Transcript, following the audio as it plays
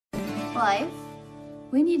life.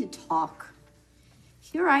 We need to talk.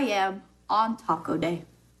 Here I am on taco day.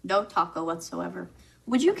 No taco whatsoever.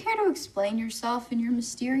 Would you care to explain yourself in your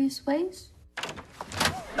mysterious ways?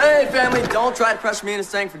 Hey, family, don't try to pressure me into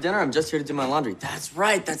staying for dinner. I'm just here to do my laundry. That's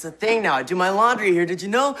right, that's a thing now. I do my laundry here. Did you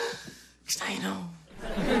know? Because now you know.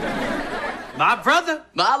 My brother.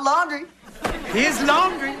 My laundry. His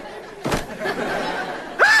laundry.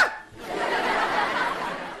 Ah!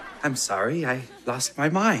 I'm sorry, I lost my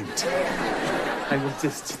mind. I will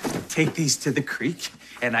just take these to the creek,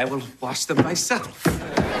 and I will wash them myself.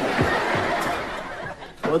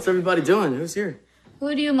 What's everybody doing? Who's here?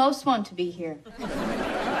 Who do you most want to be here?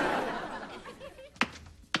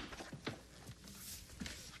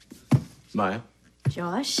 Maya.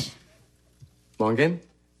 Josh. Long game?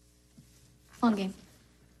 Long game.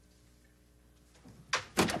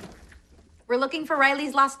 We're looking for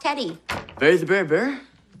Riley's lost teddy. Barry the Bear?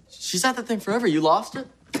 She's had that thing forever. You lost it?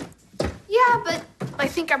 Yeah, but I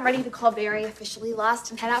think I'm ready to call Barry officially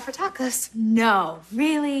lost and head out for tacos. No.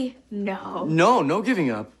 Really? No. No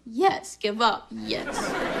giving up. Yes. Give up. Yes.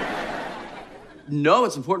 No,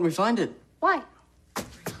 it's important we find it. Why?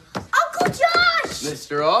 Uncle Josh!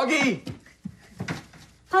 Mr. Augie!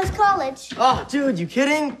 How's college? Oh, dude, you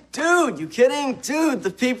kidding? Dude, you kidding? Dude, the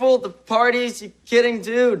people, the parties, you kidding?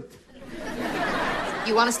 Dude.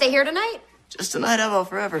 You want to stay here tonight? Just a night out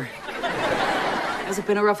forever. Has it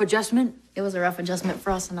been a rough adjustment? It was a rough adjustment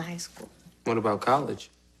for us in the high school. What about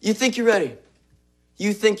college? You think you're ready?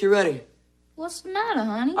 You think you're ready? What's the matter,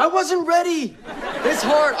 honey? I wasn't ready. It's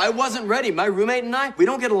hard. I wasn't ready. My roommate and I, we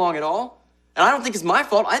don't get along at all. And I don't think it's my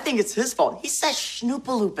fault. I think it's his fault. He says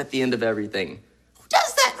schnoopaloop at the end of everything. Who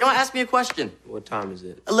does that? Don't ask me a question. What time is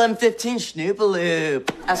it? 11:15, schnoopaloop.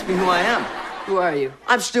 Ask me who I am. Who are you?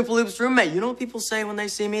 I'm Schnoopaloop's roommate. You know what people say when they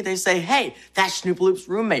see me? They say, hey, that's Schnoopaloop's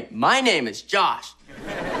roommate. My name is Josh.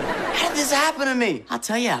 How did this happen to me? I'll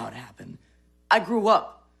tell you how it happened. I grew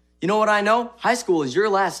up. You know what I know? High school is your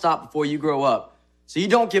last stop before you grow up. So you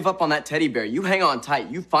don't give up on that teddy bear. You hang on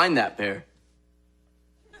tight. You find that bear.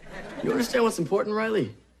 You understand what's important,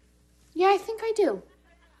 Riley? Yeah, I think I do.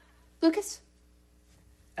 Lucas?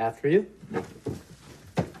 After you?